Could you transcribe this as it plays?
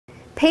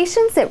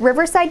Patients at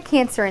Riverside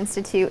Cancer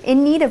Institute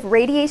in need of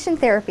radiation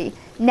therapy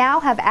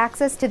now have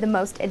access to the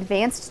most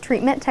advanced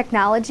treatment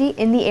technology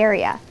in the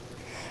area.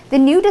 The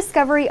new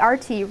Discovery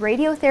RT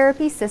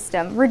radiotherapy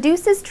system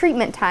reduces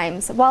treatment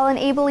times while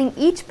enabling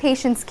each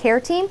patient's care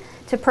team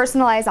to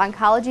personalize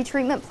oncology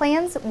treatment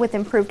plans with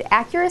improved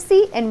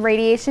accuracy and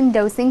radiation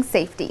dosing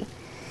safety.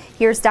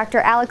 Here's Dr.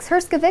 Alex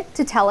Herskovic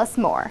to tell us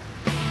more.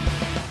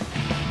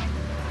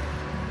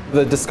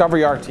 The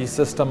Discovery RT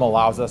system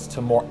allows us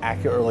to more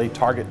accurately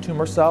target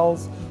tumor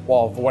cells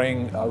while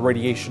avoiding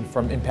radiation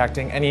from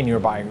impacting any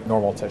nearby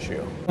normal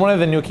tissue. One of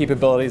the new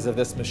capabilities of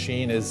this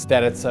machine is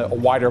that it's a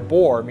wider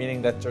bore,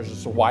 meaning that there's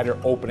just a wider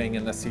opening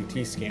in the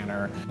CT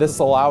scanner. This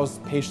allows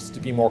patients to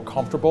be more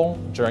comfortable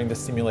during the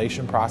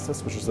simulation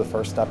process, which is the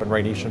first step in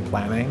radiation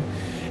planning.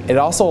 It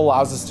also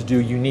allows us to do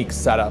unique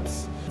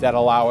setups that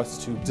allow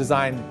us to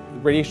design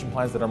radiation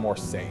plans that are more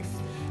safe.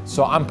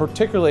 So I'm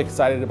particularly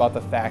excited about the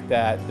fact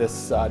that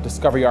this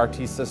Discovery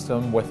RT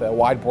system with a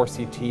wide bore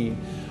CT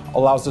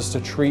allows us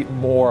to treat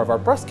more of our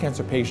breast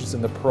cancer patients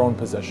in the prone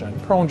position.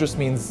 Prone just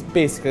means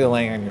basically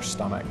laying on your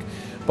stomach.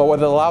 But what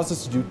it allows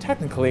us to do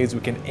technically is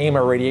we can aim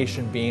our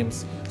radiation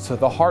beams so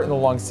the heart and the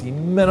lungs see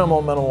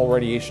minimal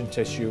radiation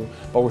tissue,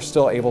 but we're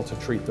still able to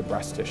treat the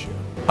breast tissue.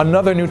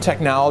 Another new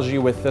technology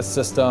with this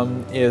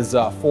system is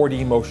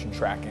 4D motion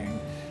tracking.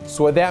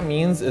 So what that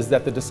means is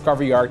that the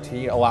Discovery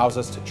RT allows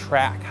us to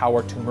track how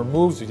our tumor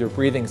moves with your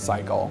breathing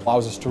cycle,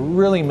 allows us to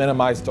really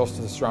minimize dose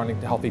to the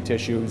surrounding healthy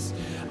tissues,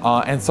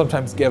 and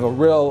sometimes give a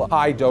real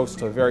high dose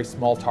to a very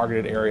small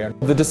targeted area.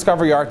 The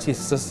Discovery RT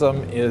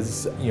system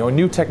is a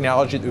new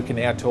technology that we can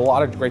add to a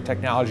lot of great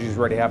technologies we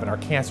already have in our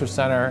cancer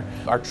center.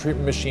 Our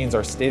treatment machines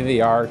are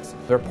state-of-the-art.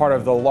 They're part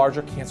of the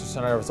larger cancer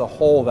center as a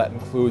whole that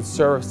includes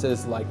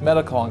services like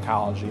medical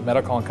oncology.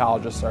 Medical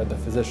oncologists are the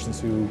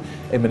physicians who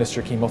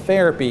administer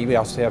chemotherapy. We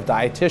also have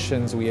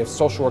dietitians, we have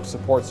social work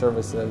support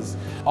services.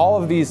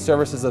 All of these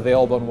services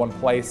available in one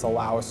place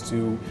allow us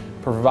to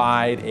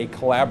provide a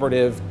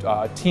collaborative,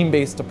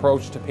 team-based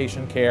approach to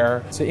patient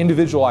care, to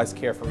individualize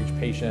care for each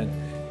patient,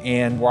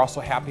 and we're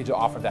also happy to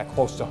offer that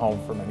close to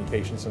home for many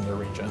patients in the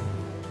region.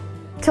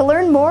 To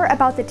learn more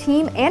about the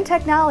team and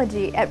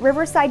technology at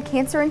Riverside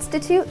Cancer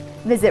Institute,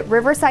 visit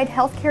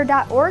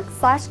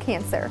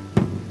riversidehealthcare.org/cancer.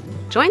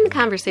 Join the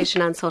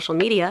conversation on social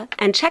media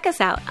and check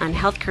us out on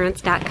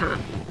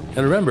HealthCurrents.com.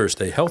 And remember,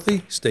 stay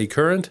healthy, stay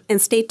current,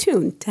 and stay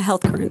tuned to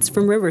Health Currents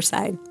from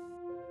Riverside.